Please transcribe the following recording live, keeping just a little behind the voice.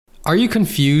Are you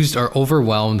confused or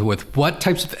overwhelmed with what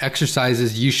types of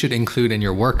exercises you should include in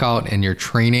your workout and your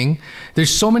training? There's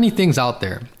so many things out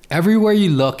there. Everywhere you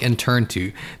look and turn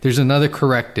to, there's another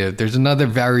corrective, there's another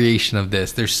variation of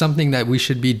this. There's something that we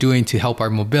should be doing to help our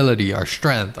mobility, our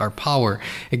strength, our power.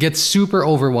 It gets super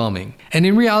overwhelming. And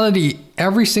in reality,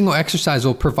 every single exercise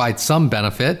will provide some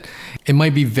benefit. It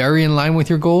might be very in line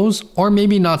with your goals, or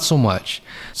maybe not so much.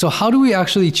 So how do we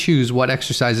actually choose what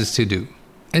exercises to do?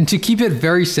 And to keep it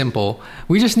very simple,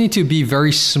 we just need to be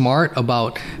very smart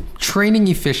about training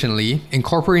efficiently,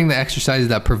 incorporating the exercises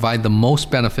that provide the most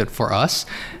benefit for us,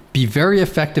 be very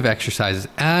effective exercises,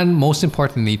 and most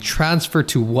importantly, transfer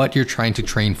to what you're trying to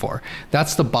train for.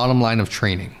 That's the bottom line of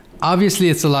training. Obviously,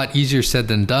 it's a lot easier said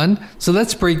than done, so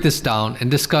let's break this down and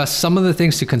discuss some of the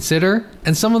things to consider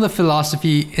and some of the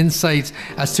philosophy insights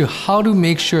as to how to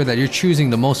make sure that you're choosing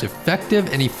the most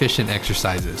effective and efficient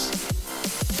exercises.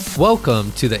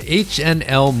 Welcome to the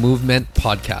HNL Movement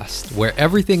Podcast, where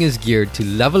everything is geared to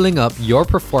leveling up your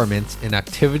performance in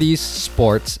activities,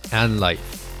 sports, and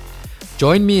life.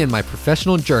 Join me in my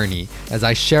professional journey as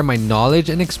I share my knowledge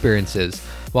and experiences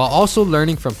while also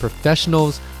learning from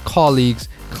professionals, colleagues,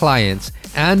 clients,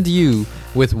 and you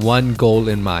with one goal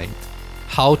in mind: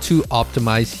 how to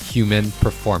optimize human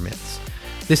performance.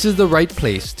 This is the right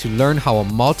place to learn how a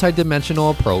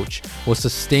multidimensional approach will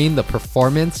sustain the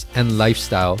performance and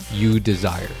lifestyle you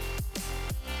desire.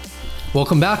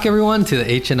 Welcome back, everyone, to the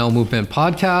HNL Movement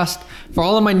Podcast. For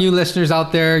all of my new listeners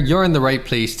out there, you're in the right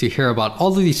place to hear about all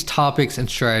of these topics and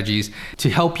strategies to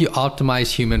help you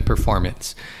optimize human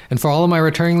performance. And for all of my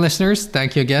returning listeners,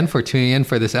 thank you again for tuning in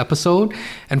for this episode.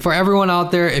 And for everyone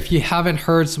out there, if you haven't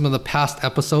heard some of the past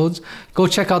episodes, go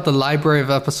check out the library of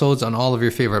episodes on all of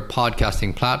your favorite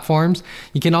podcasting platforms.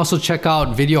 You can also check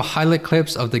out video highlight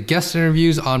clips of the guest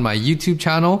interviews on my YouTube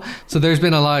channel. So there's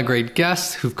been a lot of great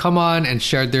guests who've come on and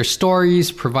shared their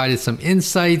stories, provided some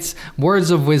insights,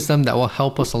 words of wisdom that will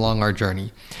help us along our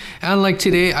journey. And like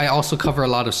today, I also cover a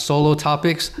lot of solo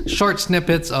topics, short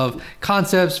snippets of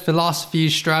concepts,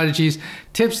 philosophies, strategies,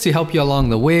 tips to help you along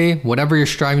the way, whatever you're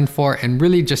striving for, and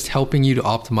really just helping you to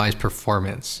optimize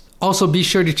performance. Also, be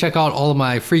sure to check out all of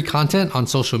my free content on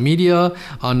social media,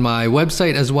 on my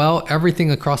website as well.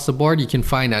 Everything across the board you can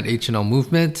find at HNL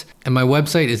Movement, and my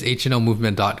website is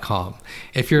hnlmovement.com.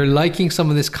 If you're liking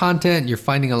some of this content, you're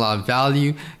finding a lot of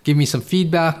value, give me some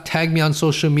feedback, tag me on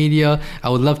social media. I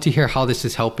would love to hear how this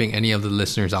is helping any of the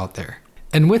listeners out there.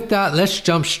 And with that, let's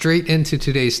jump straight into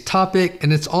today's topic,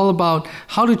 and it's all about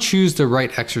how to choose the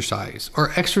right exercise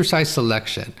or exercise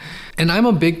selection. And I'm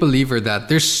a big believer that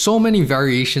there's so many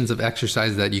variations of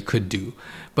exercise that you could do,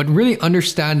 but really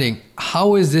understanding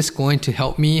how is this going to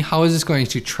help me? How is this going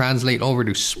to translate over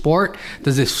to sport?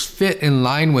 Does this fit in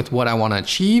line with what I want to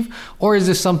achieve? Or is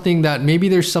this something that maybe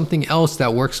there's something else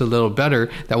that works a little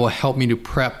better that will help me to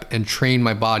prep and train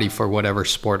my body for whatever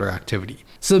sport or activity?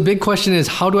 So the big question is,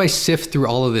 how do I sift through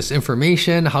all of this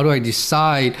information? How do I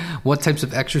decide what types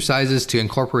of exercises to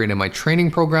incorporate in my training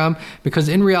program? Because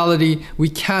in reality, we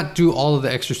can't do all of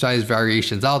the exercise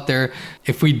variations out there.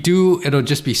 If we do, it'll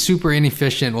just be super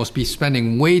inefficient. We'll be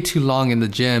spending way too long in the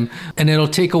gym, and it'll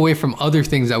take away from other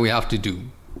things that we have to do.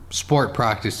 Sport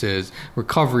practices,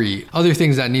 recovery, other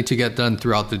things that need to get done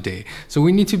throughout the day. So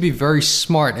we need to be very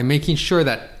smart in making sure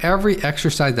that every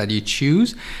exercise that you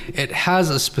choose, it has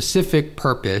a specific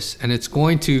purpose, and it's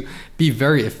going to be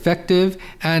very effective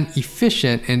and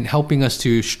efficient in helping us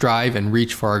to strive and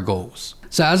reach for our goals.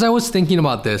 So as I was thinking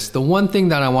about this, the one thing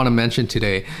that I want to mention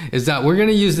today is that we're going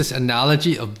to use this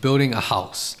analogy of building a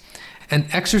house. And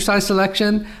exercise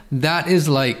selection, that is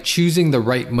like choosing the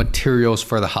right materials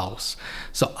for the house.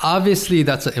 So obviously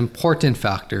that's an important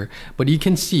factor, but you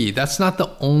can see that's not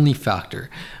the only factor.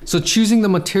 So choosing the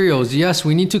materials, yes,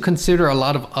 we need to consider a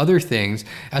lot of other things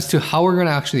as to how we're going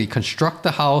to actually construct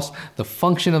the house, the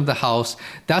function of the house.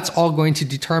 That's all going to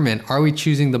determine, are we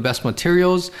choosing the best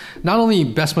materials? Not only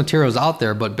best materials out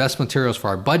there, but best materials for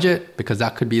our budget, because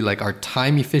that could be like our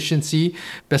time efficiency,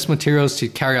 best materials to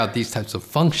carry out these types of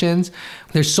functions.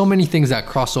 There's so many things that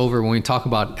cross over when we talk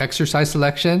about exercise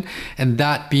selection, and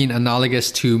that being analogous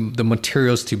to the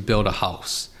materials to build a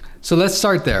house. So let's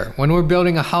start there. When we're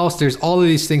building a house, there's all of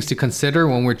these things to consider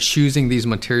when we're choosing these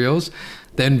materials.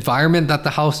 The environment that the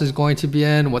house is going to be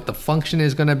in, what the function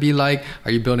is going to be like.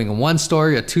 Are you building a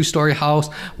 1-story, a 2-story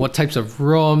house? What types of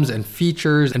rooms and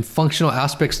features and functional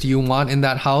aspects do you want in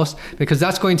that house? Because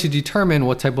that's going to determine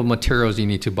what type of materials you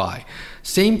need to buy.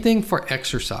 Same thing for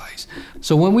exercise.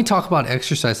 So when we talk about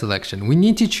exercise selection, we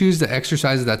need to choose the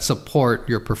exercises that support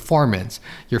your performance,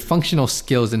 your functional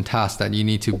skills and tasks that you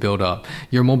need to build up,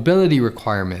 your mobility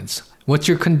requirements. What's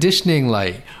your conditioning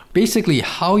like? basically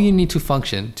how you need to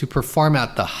function to perform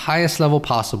at the highest level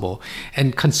possible,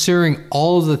 and considering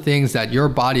all of the things that your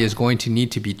body is going to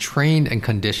need to be trained and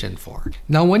conditioned for.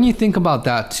 Now, when you think about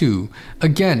that too,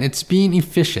 again, it's being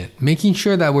efficient, making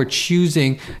sure that we're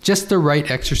choosing just the right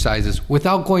exercises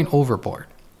without going overboard.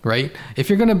 Right? If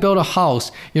you're going to build a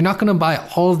house, you're not going to buy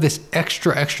all of this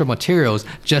extra materials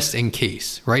just in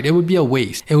case, right? It would be a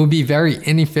waste. It would be very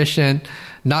inefficient,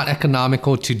 not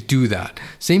economical to do that.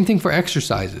 Same thing for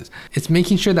exercises. It's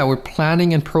making sure that we're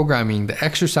planning and programming the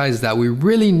exercises that we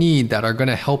really need that are going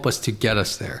to help us to get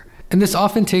us there. And this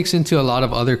often takes into a lot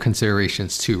of other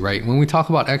considerations too, right? When we talk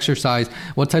about exercise,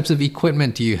 what types of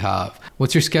equipment do you have?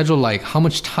 What's your schedule like? How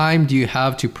much time do you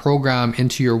have to program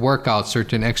into your workout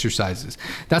certain exercises?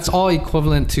 That's all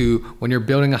equivalent to when you're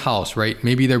building a house, right?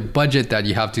 Maybe their budget that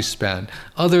you have to spend,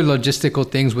 other logistical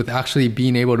things with actually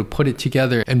being able to put it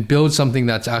together and build something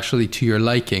that's actually to your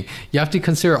liking. You have to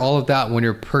consider all of that when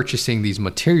you're purchasing these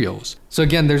materials. So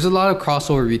again, there's a lot of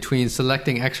crossover between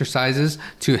selecting exercises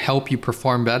to help you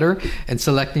perform better and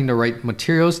selecting the right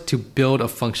materials to build a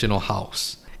functional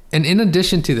house. And in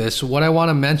addition to this, what I want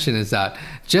to mention is that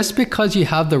just because you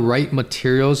have the right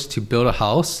materials to build a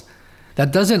house,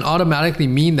 that doesn't automatically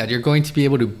mean that you're going to be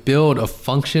able to build a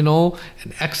functional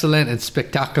and excellent and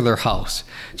spectacular house.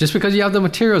 Just because you have the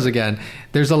materials, again,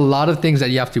 there's a lot of things that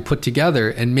you have to put together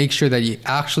and make sure that you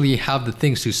actually have the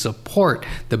things to support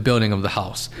the building of the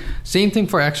house. Same thing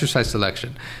for exercise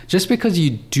selection. Just because you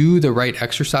do the right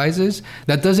exercises,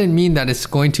 that doesn't mean that it's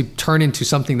going to turn into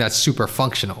something that's super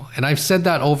functional. And I've said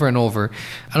that over and over.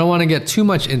 I don't want to get too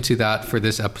much into that for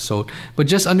this episode, but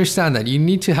just understand that you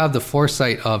need to have the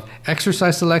foresight of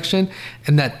exercise selection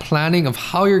and that planning of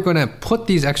how you're going to put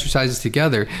these exercises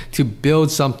together to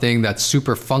build something that's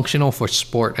super functional for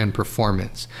sport and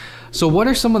performance. So what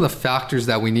are some of the factors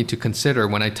that we need to consider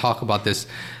when I talk about this,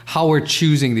 how we're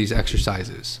choosing these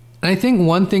exercises? And I think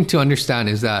one thing to understand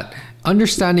is that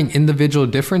understanding individual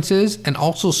differences and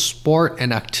also sport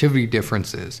and activity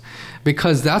differences,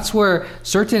 because that's where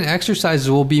certain exercises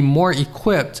will be more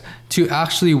equipped to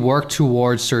actually work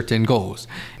towards certain goals.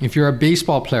 If you're a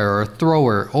baseball player or a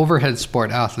thrower, overhead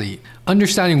sport athlete,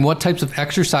 understanding what types of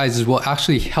exercises will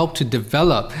actually help to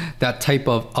develop that type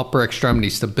of upper extremity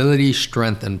stability,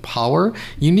 strength, and power,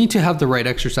 you need to have the right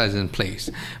exercises in place.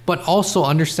 But also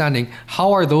understanding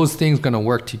how are those things going to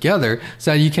work together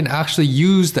so that you can actually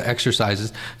use the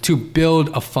exercises to build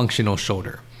a functional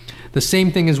shoulder. The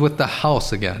same thing is with the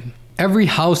house again. Every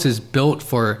house is built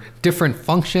for different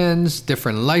functions,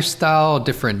 different lifestyle,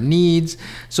 different needs.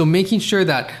 So making sure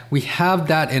that we have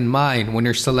that in mind when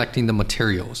you're selecting the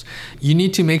materials. You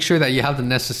need to make sure that you have the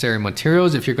necessary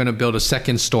materials if you're going to build a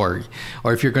second story,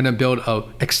 or if you're going to build an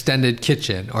extended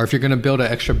kitchen, or if you're going to build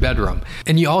an extra bedroom.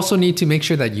 And you also need to make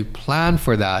sure that you plan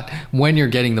for that when you're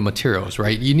getting the materials,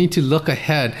 right? You need to look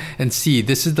ahead and see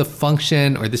this is the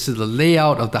function or this is the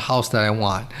layout of the house that I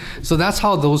want. So that's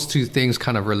how those two things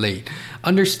kind of relate.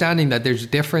 Understanding that there's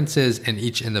differences in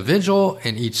each individual,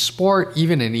 in each sport,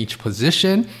 even in each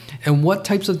position, and what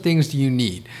types of things do you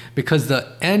need? Because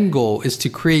the end goal is to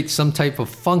create some type of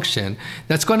function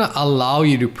that's going to allow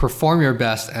you to perform your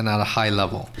best and at a high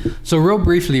level. So real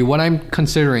briefly, what I'm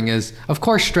considering is, of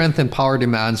course, strength and power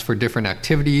demands for different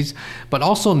activities, but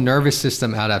also nervous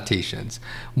system adaptations.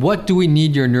 What do we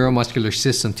need your neuromuscular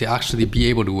system to actually be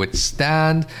able to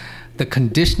withstand? The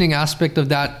conditioning aspect of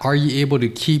that, are you able to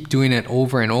keep doing it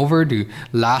over and over to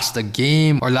last a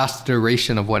game or last the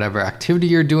duration of whatever activity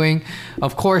you're doing?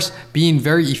 Of course, being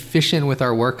very efficient with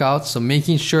our workouts, so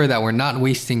making sure that we're not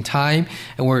wasting time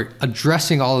and we're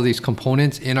addressing all of these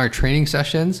components in our training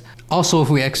sessions. Also, if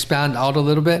we expand out a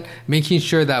little bit, making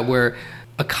sure that we're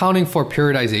accounting for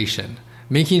periodization.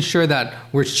 Making sure that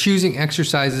we're choosing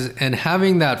exercises and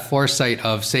having that foresight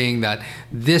of saying that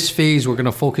this phase, we're going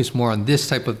to focus more on this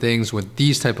type of things with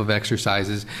these type of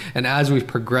exercises. And as we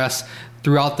progress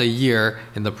throughout the year,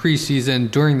 in the preseason,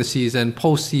 during the season,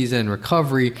 postseason,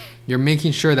 recovery, you're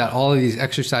making sure that all of these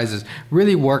exercises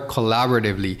really work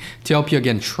collaboratively to help you,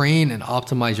 again, train and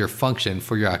optimize your function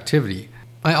for your activity.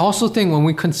 I also think when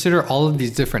we consider all of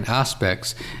these different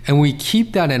aspects and we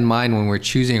keep that in mind when we're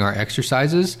choosing our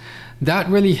exercises, that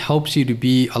really helps you to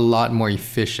be a lot more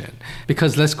efficient.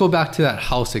 Because let's go back to that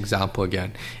house example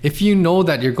again. If you know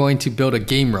that you're going to build a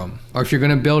game room, or if you're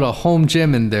going to build a home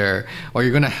gym in there, or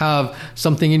you're going to have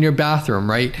something in your bathroom,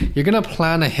 right? You're going to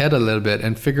plan ahead a little bit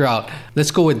and figure out, let's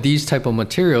go with these type of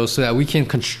materials so that we can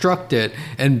construct it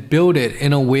and build it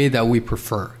in a way that we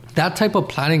prefer. That type of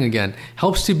planning, again,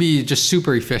 helps to be just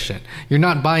super efficient. You're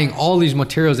not buying all these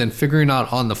materials and figuring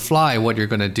out on the fly what you're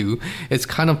going to do. It's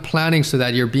kind of planning so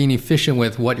that you're being efficient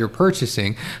with what you're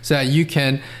purchasing so that you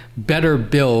can better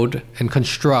build and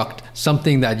construct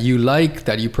something that you like,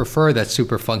 that you prefer, that's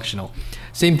super functional.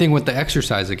 Same thing with the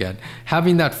exercise again.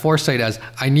 Having that foresight as,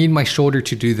 I need my shoulder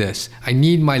to do this. I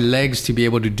need my legs to be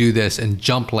able to do this and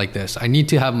jump like this. I need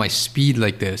to have my speed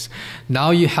like this.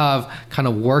 Now you have kind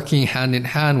of working hand in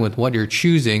hand with what you're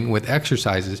choosing with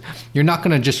exercises. You're not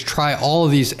going to just try all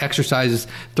of these exercises,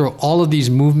 throw all of these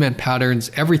movement patterns,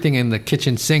 everything in the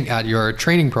kitchen sink at your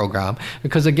training program,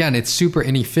 because again, it's super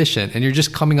inefficient and you're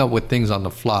just coming up with things on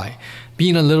the fly.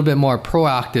 Being a little bit more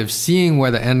proactive, seeing where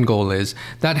the end goal is,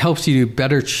 that helps you to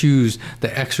better choose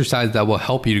the exercise that will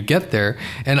help you to get there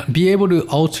and be able to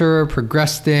alter,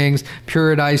 progress things,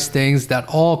 periodize things. That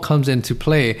all comes into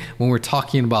play when we're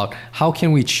talking about how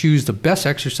can we choose the best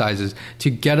exercises to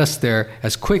get us there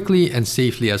as quickly and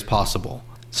safely as possible.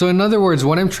 So in other words,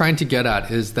 what I'm trying to get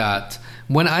at is that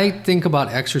when I think about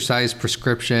exercise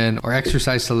prescription or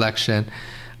exercise selection,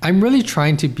 I'm really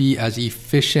trying to be as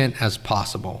efficient as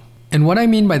possible. And what I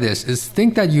mean by this is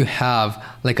think that you have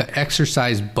like an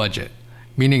exercise budget,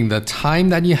 meaning the time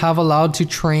that you have allowed to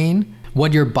train,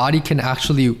 what your body can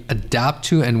actually adapt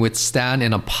to and withstand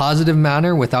in a positive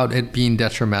manner without it being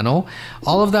detrimental.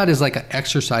 All of that is like an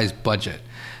exercise budget.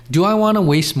 Do I want to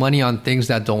waste money on things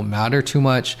that don't matter too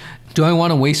much? Do I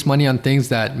want to waste money on things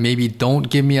that maybe don't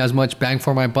give me as much bang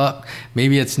for my buck?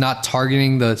 Maybe it's not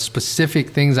targeting the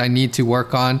specific things I need to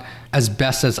work on as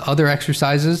best as other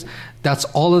exercises. That's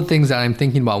all the things that I'm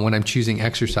thinking about when I'm choosing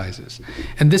exercises.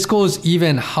 And this goes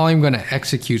even how I'm going to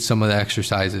execute some of the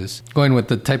exercises, going with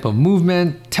the type of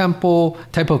movement, tempo,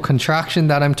 type of contraction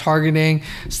that I'm targeting,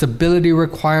 stability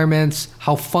requirements,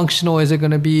 how functional is it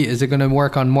going to be? Is it going to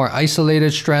work on more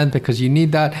isolated strength because you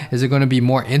need that? Is it going to be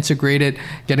more integrated,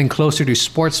 getting closer to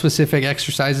sport-specific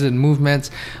exercises and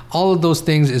movements? All of those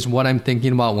things is what I'm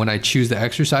thinking about when I choose the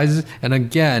exercises. And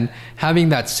again, having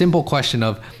that simple question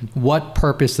of what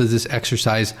purpose does this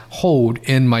exercise hold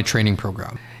in my training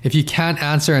program? If you can't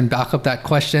answer and back up that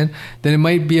question, then it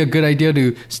might be a good idea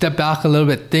to step back a little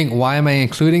bit, think, why am I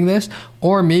including this?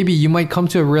 Or maybe you might come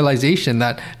to a realization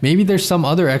that maybe there's some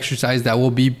other exercise that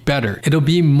will be better. It'll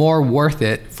be more worth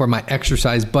it for my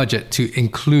exercise budget to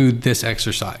include this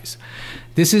exercise.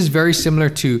 This is very similar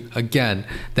to, again,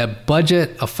 that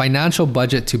budget, a financial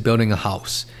budget to building a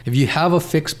house. If you have a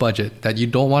fixed budget that you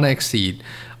don't want to exceed,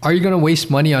 are you going to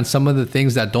waste money on some of the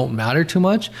things that don't matter too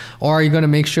much? Or are you going to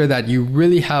make sure that you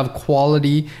really have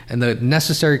quality and the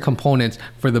necessary components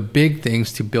for the big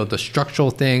things to build the structural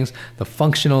things, the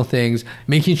functional things,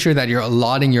 making sure that you're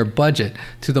allotting your budget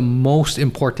to the most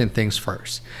important things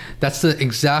first? That's the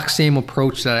exact same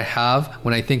approach that I have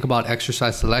when I think about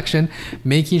exercise selection,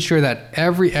 making sure that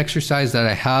every exercise that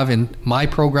I have in my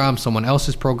program, someone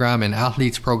else's program, an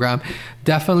athlete's program,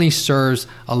 definitely serves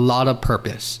a lot of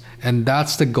purpose. And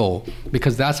that's the goal,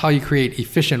 because that's how you create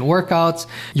efficient workouts.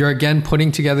 You're again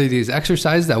putting together these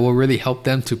exercises that will really help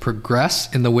them to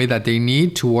progress in the way that they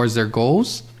need towards their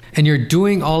goals. And you're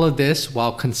doing all of this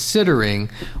while considering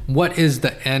what is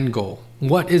the end goal.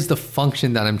 What is the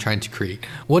function that I'm trying to create?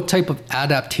 What type of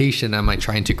adaptation am I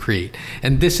trying to create?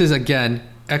 And this is, again,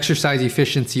 exercise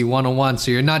efficiency 101. So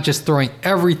you're not just throwing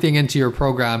everything into your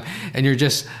program and you're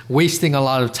just wasting a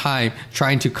lot of time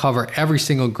trying to cover every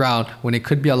single ground when it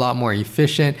could be a lot more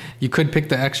efficient. You could pick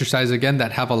the exercise again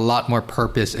that have a lot more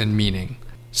purpose and meaning.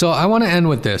 So I want to end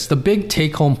with this. The big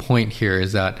take-home point here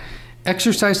is that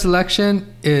exercise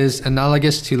selection is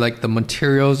analogous to like the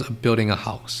materials of building a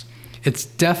house. It's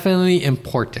definitely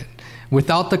important.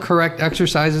 Without the correct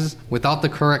exercises, without the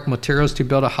correct materials to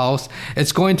build a house,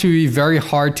 it's going to be very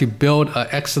hard to build an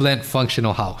excellent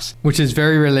functional house, which is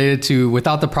very related to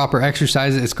without the proper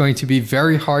exercises, it's going to be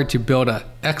very hard to build an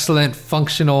excellent,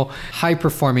 functional,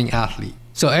 high-performing athlete.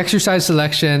 So exercise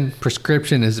selection,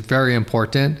 prescription is very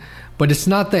important, but it's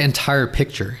not the entire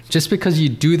picture. Just because you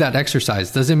do that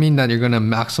exercise doesn't mean that you're going to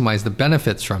maximize the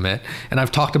benefits from it. And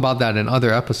I've talked about that in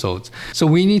other episodes. So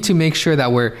we need to make sure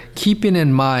that we're keeping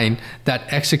in mind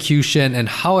that execution and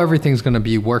how everything's going to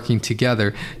be working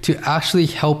together to actually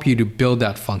help you to build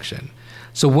that function.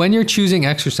 So when you're choosing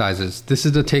exercises, this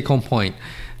is the take-home point.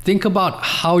 Think about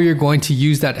how you're going to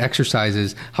use that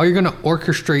exercises, how you're going to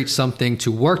orchestrate something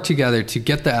to work together to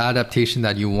get the adaptation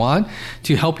that you want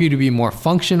to help you to be more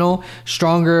functional,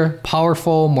 stronger,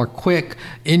 powerful, more quick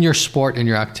in your sport and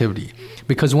your activity.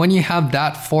 Because when you have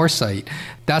that foresight,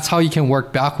 that's how you can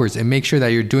work backwards and make sure that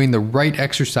you're doing the right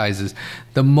exercises,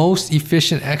 the most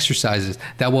efficient exercises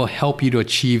that will help you to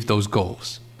achieve those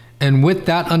goals. And with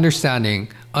that understanding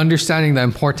the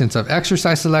importance of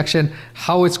exercise selection,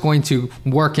 how it's going to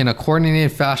work in a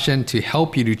coordinated fashion to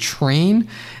help you to train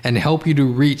and help you to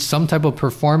reach some type of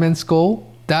performance goal,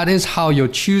 that is how you'll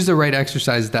choose the right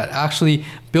exercise that actually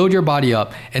build your body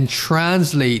up and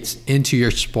translates into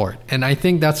your sport. And I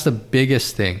think that's the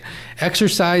biggest thing.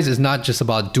 Exercise is not just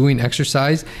about doing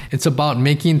exercise. It's about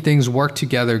making things work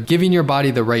together, giving your body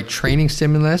the right training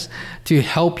stimulus to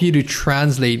help you to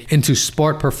translate into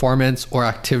sport performance or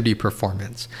activity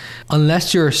performance.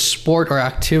 Unless your sport or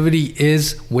activity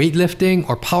is weightlifting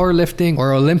or powerlifting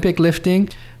or Olympic lifting,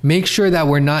 make sure that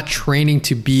we're not training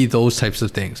to be those types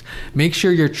of things. Make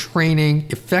sure you're training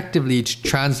effectively to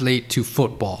translate to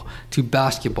football, to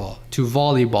basketball, to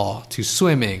volleyball, to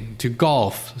swimming, to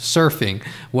golf, surfing,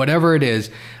 whatever it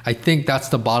is. I think that's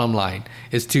the bottom line,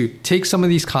 is to take some of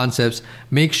these concepts,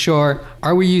 make sure,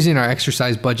 are we using our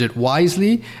exercise budget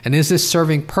wisely? And is this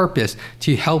serving purpose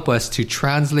to help us to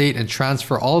translate and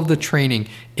transfer all of the training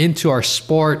into our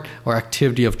sport or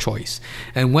activity of choice?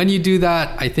 And when you do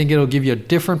that, I think it'll give you a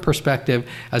different perspective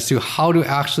as to how to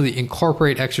actually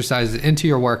incorporate exercises into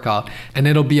your workout, and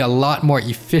it'll be a lot more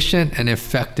efficient and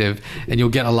effective, and you'll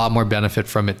get a lot more benefit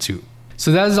from it too.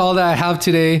 So that is all that I have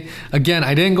today. Again,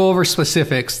 I didn't go over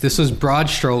specifics. This was broad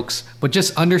strokes, but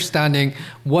just understanding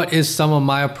what is some of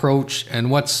my approach and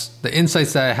what's the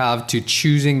insights that I have to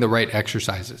choosing the right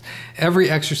exercises. Every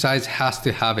exercise has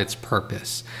to have its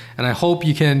purpose. And I hope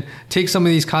you can take some of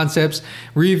these concepts,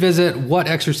 revisit what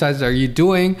exercises are you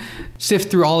doing, sift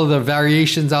through all of the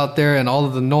variations out there and all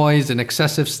of the noise and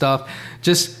excessive stuff.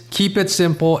 Just keep it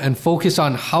simple and focus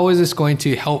on how is this going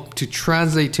to help to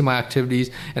translate to my activities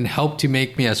and help to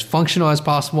make me as functional as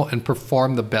possible and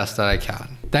perform the best that I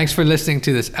can. Thanks for listening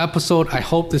to this episode. I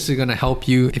hope this is going to help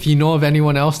you. If you know of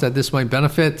anyone else that this might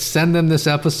benefit, send them this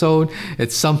episode.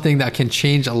 It's something that can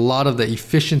change a lot of the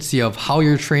efficiency of how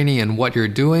you're training and what you're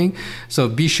doing. So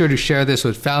be sure to share this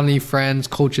with family, friends,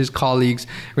 coaches, colleagues,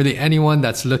 really anyone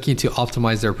that's looking to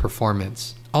optimize their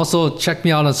performance. Also, check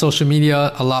me out on social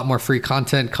media. A lot more free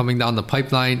content coming down the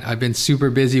pipeline. I've been super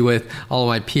busy with all of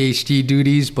my PhD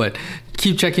duties, but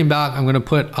keep checking back. I'm going to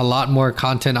put a lot more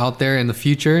content out there in the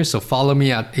future. So follow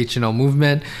me at HNL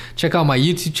Movement. Check out my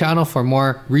YouTube channel for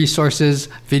more resources,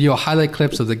 video highlight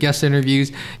clips of the guest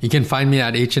interviews. You can find me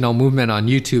at HNL Movement on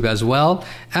YouTube as well.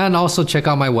 And also check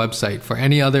out my website for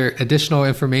any other additional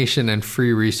information and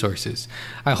free resources.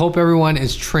 I hope everyone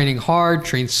is training hard,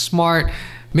 train smart.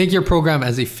 Make your program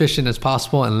as efficient as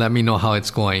possible and let me know how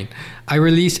it's going. I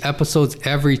release episodes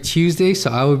every Tuesday, so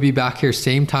I will be back here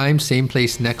same time, same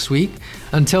place next week.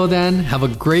 Until then, have a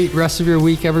great rest of your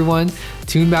week, everyone.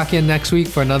 Tune back in next week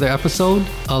for another episode.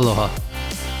 Aloha.